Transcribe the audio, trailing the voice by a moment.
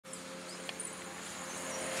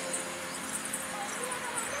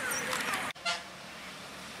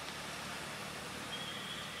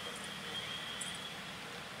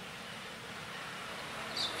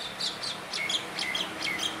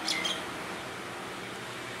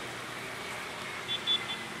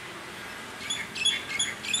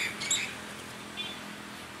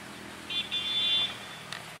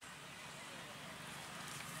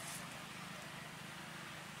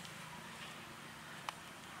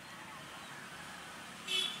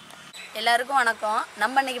எல்லாருக்கும் வணக்கம்.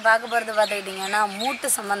 நம்ம இன்னைக்கு பார்க்க போகிறது பார்த்துக்கிட்டிங்கன்னா மூட்டு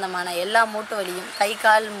சம்மந்தமான எல்லா மூட்டு வலியும், கை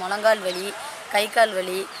கால் முழங்கால் வலி, கை கால்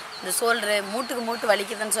வலி, இந்த ஷோல்டரு மூட்டுக்கு மூட்டு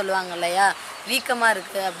வலிக்குதுன்னு சொல்லுவாங்க இல்லையா, வீக்கமாக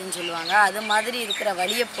இருக்குது அப்படின்னு சொல்லுவாங்க. அது மாதிரி இருக்கிற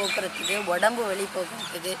வலியை போக்குறதுக்கு, உடம்பு வலி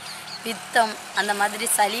போக்குறதுக்கு, பித்தம், அந்த மாதிரி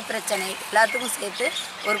சளி பிரச்சனை எல்லாத்துக்கும் சேர்த்து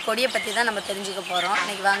ஒரு கொடியை பற்றி தான் நம்ம தெரிஞ்சுக்க போகிறோம்.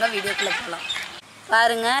 இன்றைக்கி வாங்க வீடியோக்குள்ளே போகலாம்.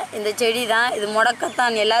 பாருங்கள், இந்த செடி தான் இது.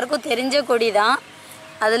 முடக்கத்தான் எல்லாருக்கும் தெரிஞ்ச கொடி தான்.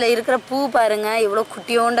 அதில் இருக்கிற பூ பாருங்கள், இவ்வளோ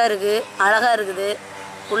குட்டியோண்டாக இருக்குது, அழகாக இருக்குது.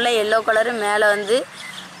 உள்ளே எல்லோ கலரு, மேலே வந்து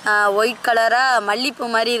ஒயிட் கலராக மல்லிப்பூ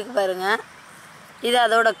மாதிரி இருக்குது பாருங்கள். இது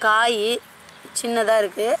அதோட காய் சின்னதாக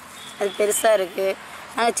இருக்குது, அது பெருசாக இருக்குது.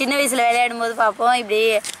 நாங்கள் சின்ன வயசில் விளையாடும்போது பார்ப்போம், இப்படி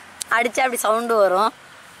அடித்தா அப்படி சவுண்டு வரும்.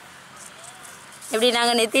 இப்படி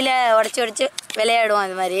நாங்கள் நெத்தியில் உடச்சி விளையாடுவோம்.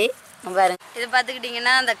 அது மாதிரி பாருங்கள். இது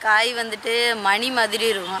பார்த்துக்கிட்டிங்கன்னா அந்த காய் வந்துட்டு மணி மாதிரி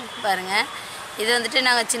இருக்கும் பாருங்கள். இது வந்துட்டு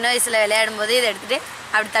நாங்கள் சின்ன வயசில் விளையாடும்போது இதை எடுத்துகிட்டு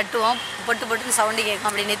அப்படி தட்டுவோம், பொட்டு பொட்டுன்னு சவுண்டு கேட்கும்.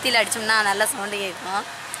 அப்படி நெத்தியில் அடித்தோம்னா நல்லா சவுண்டு கேட்கும்.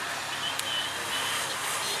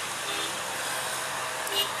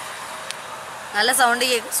 நல்ல சவுண்டு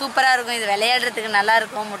கேட்கும், சூப்பராக இருக்கும். இது விளையாடுறதுக்கு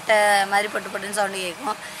நல்லாயிருக்கும். முட்டை மாதிரி பொட்டு பொட்டுன்னு சவுண்டு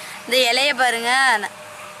கேட்கும். இந்த இலையை பாருங்கள்,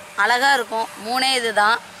 அழகாக இருக்கும். மூணே இது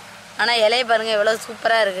தான், ஆனால் இலையை பாருங்கள் எவ்வளோ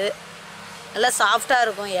சூப்பராக இருக்குது. நல்லா சாஃப்டாக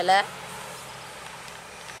இருக்கும் இலை.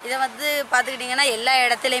 இதை வந்து பார்த்துக்கிட்டிங்கன்னா எல்லா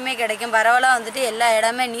இடத்துலையுமே கிடைக்கும். பரவலாக வந்துட்டு எல்லா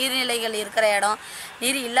இடமே நீர்நிலைகள் இருக்கிற இடம்,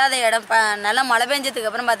 நீர் இல்லாத இடம், நல்லா மழை பெஞ்சதுக்கு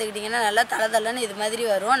அப்புறம் பார்த்துக்கிட்டிங்கன்னா நல்லா தளன்னு இது மாதிரி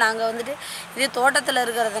வரும். நாங்கள் வந்துட்டு இது தோட்டத்தில்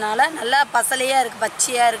இருக்கிறதுனால நல்லா பசலையாக இருக்குது,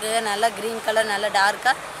 பச்சையாக இருக்குது, நல்லா க்ரீன் கலர், நல்லா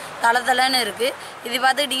டார்க்காக தளன்னு இருக்குது. இது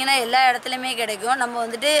பார்த்துக்கிட்டிங்கன்னா எல்லா இடத்துலையுமே கிடைக்கும். நம்ம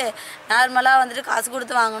வந்துட்டு நார்மலாக வந்துட்டு காசு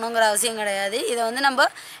கொடுத்து வாங்கணுங்கிற அவசியம் கிடையாது. இதை வந்து நம்ம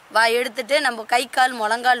எடுத்துகிட்டு நம்ம கை கால்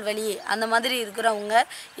முழங்கால் வலி அந்த மாதிரி இருக்கிறவங்க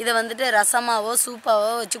இதை வந்துட்டு ரசமாவோ சூப்பாவோ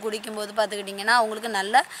வச்சு குடிக்கும்போது பார்த்துக்கிட்டிங்கன்னா அவங்களுக்கு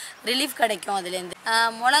நல்ல ரிலீஃப் கிடைக்கும். அதுலேருந்து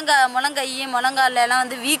முழங்கை முழங்காலெல்லாம்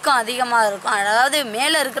வந்து வீக்கம் அதிகமாக இருக்கும். அதாவது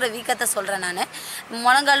மேலே இருக்கிற வீக்கத்தை சொல்கிறேன் நான்.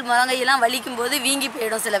 முழங்கையெல்லாம் வலிக்கும்போது வீங்கி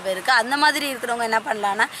போயிடும் சில பேருக்கு. அந்த மாதிரி இருக்கிறவங்க என்ன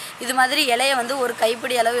பண்ணலான்னா, இது மாதிரி இலையை வந்து ஒரு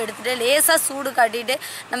கைப்பிடி அளவு எடுத்துகிட்டு லேசாக சூடு காட்டிட்டு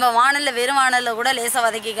நம்ம வெறும் வானலில் கூட லேசாக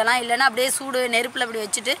வதக்கிக்கலாம். இல்லைன்னா அப்படியே சூடு நெருப்பில் அப்படி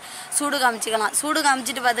வச்சுட்டு சூடு காமிச்சிக்கலாம். சூடு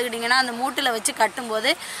காமிச்சிட்டு பார்த்துக்கிட்டிங்கன்னா அந்த மூட்டில் வச்சு கட்டும்போது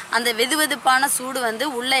அந்த வெதுவெதுப்பான சூடு வந்து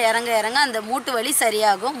உள்ளே இறங்க அந்த மூட்டு வலி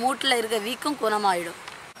சரியாகும். மூட்டில் இருக்க வீக்கம் குணமாயிடும்.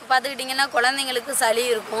 பார்த்துக்கிட்டிங்கன்னா குழந்தைங்களுக்கு சளி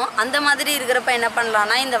இருக்கும். அந்த மாதிரி இருக்கிறப்ப என்ன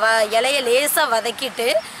பண்ணலான்னா, இந்த இலையை லேசாக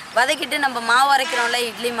வதக்கிட்டு நம்ம மாவு அரைக்கிறோம்ல,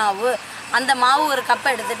 இட்லி மாவு, அந்த மாவு ஒரு கப்பை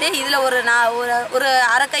எடுத்துகிட்டு இதில் ஒரு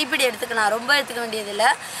அரை கைப்பிடி எடுத்துக்கலாம். ரொம்ப எடுத்துக்க வேண்டியதில்லை.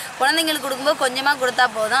 குழந்தைங்களுக்கு கொடுக்கும்போது கொஞ்சமாக கொடுத்தா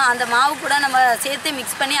போதும். அந்த மாவு கூட நம்ம சேர்த்து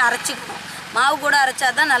மிக்ஸ் பண்ணி அரைச்சிக்கணும். மாவு கூட அரைச்சா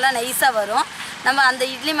தான் நல்லா நைஸாக வரும். நம்ம அந்த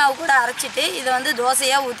இட்லி மாவு கூட அரைச்சிட்டு இதை வந்து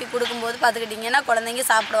தோசையாக ஊற்றி கொடுக்கும்போது பார்த்துக்கிட்டிங்கன்னா குழந்தைங்க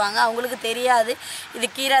சாப்பிடுவாங்க. அவங்களுக்கு தெரியாது இது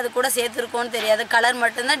கீரை அது கூட சேர்த்துருக்கோன்னு தெரியாது. கலர்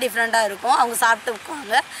மட்டும்தான் டிஃப்ரெண்ட்டாக இருக்கும். அவங்க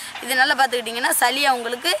சாப்பிட்டுக்குவாங்க. இதனால் பார்த்துக்கிட்டிங்கன்னா சளி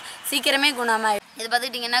அவங்களுக்கு சீக்கிரமே குணமாயிடும். இது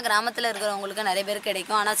பார்த்துக்கிட்டிங்கன்னா கிராமத்தில் இருக்கிறவங்களுக்கு நிறைய பேர்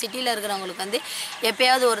கிடைக்கும். ஆனால் சிட்டியில் இருக்கிறவங்களுக்கு வந்து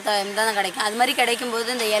எப்போயாவது ஒரு டைம் தான் கிடைக்கும். அது மாதிரி கிடைக்கும்போது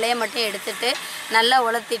இந்த இலையை மட்டும் எடுத்துகிட்டு நல்லா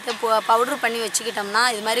உலர்த்திட்டு பவுட்ரு பண்ணி வச்சுக்கிட்டோம்னா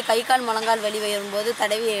இது மாதிரி கை கால் முழங்கால் வலி வரும்போது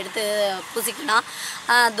தடவி எடுத்து பூசிக்கலாம்.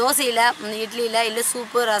 தோசையில், இட்லியில், இல்லை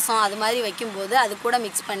சூப்பு, ரசம் அது மாதிரி வைக்கும்போது அது கூட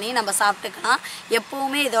மிக்ஸ் பண்ணி நம்ம சாப்பிட்டுக்கலாம்.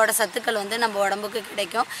 எப்போவுமே இதோட சத்துக்கள் வந்து நம்ம உடம்புக்கு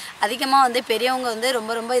கிடைக்கும். அதிகமாக வந்து பெரியவங்க வந்து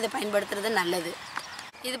ரொம்ப இதை பயன்படுத்துறது நல்லது.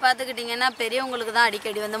 இது பார்த்துக்கிட்டிங்கன்னா பெரியவங்களுக்கு தான்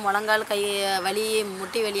அடிக்கடி வந்து முழங்கால் கை வலி,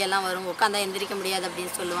 முட்டி வலியெல்லாம் வரும், உட்காந்தா எந்திரிக்க முடியாது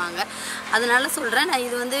அப்படின்னு சொல்லுவாங்க. அதனால சொல்கிறேன், நான்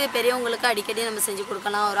இது வந்து பெரியவங்களுக்கு அடிக்கடி நம்ம செஞ்சு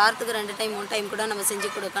கொடுக்கலாம். ஒரு வாரத்துக்கு 2 டைம் 3 டைம் கூட நம்ம செஞ்சு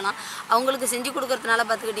கொடுக்கலாம். அவங்களுக்கு செஞ்சு கொடுக்கறதுனால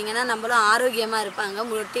பார்த்துக்கிட்டிங்கன்னா நம்மளும் ஆரோக்கியமாக இருப்பாங்க.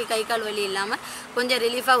 முட்டி கை கால் வலி இல்லாமல் கொஞ்சம்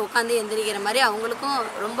ரிலீஃபாக உட்காந்து எந்திரிக்கிற மாதிரி, அவங்களுக்கும்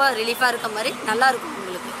ரொம்ப ரிலீஃபாக இருக்க மாதிரி நல்லாயிருக்கும்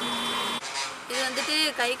அவங்களுக்கு. இது வந்துட்டு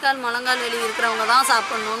கை கால் முழங்கால் வலி இருக்கிறவங்க தான்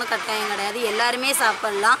சாப்பிட்ணுன்னு கட்டாயம் கிடையாது, எல்லாருமே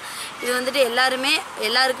சாப்பிட்லாம். இது வந்துட்டு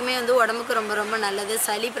எல்லாருக்குமே வந்து உடம்புக்கு ரொம்ப நல்லது.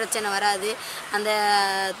 சளி பிரச்சனை வராது. அந்த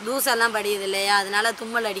தூசெல்லாம் படியுது இல்லையா, அதனால்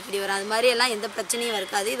தும்மல் அடிக்கடி வரும். அது மாதிரியெல்லாம் எந்த பிரச்சனையும்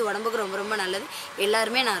இருக்காது. இது உடம்புக்கு ரொம்ப நல்லது.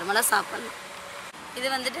 எல்லாருமே நார்மலாக சாப்பிட்லாம். இது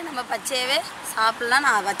வந்துட்டு நம்ம பச்சையாகவே சாப்பிட்லாம்.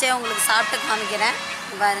 நான் பச்சையாக உங்களுக்கு சாப்பிட்டு காமிக்கிறேன்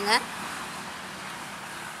பாருங்கள்.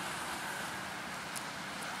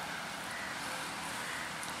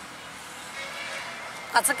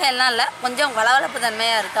 கசக்கையெல்லாம் இல்லை, கொஞ்சம் வளவளப்பு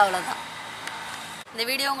தன்மையாக இருக்குது, அவ்வளோதான். இந்த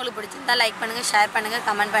வீடியோ உங்களுக்கு பிடிச்சிருந்தா லைக் பண்ணுங்கள், ஷேர் பண்ணுங்கள்,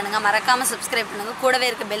 கமெண்ட் பண்ணுங்கள், மறக்காமல் சப்ஸ்கிரைப் பண்ணுங்கள். கூடவே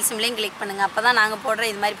இருக்க பெல் சிம்லையும் கிளிக் பண்ணுங்கள். அப்போ தான் நாங்கள் போடுற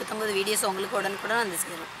இது மாதிரி 19 வீடியோஸ் உங்களுக்கு உடனுக்குடன் வந்து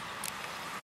சேரும்.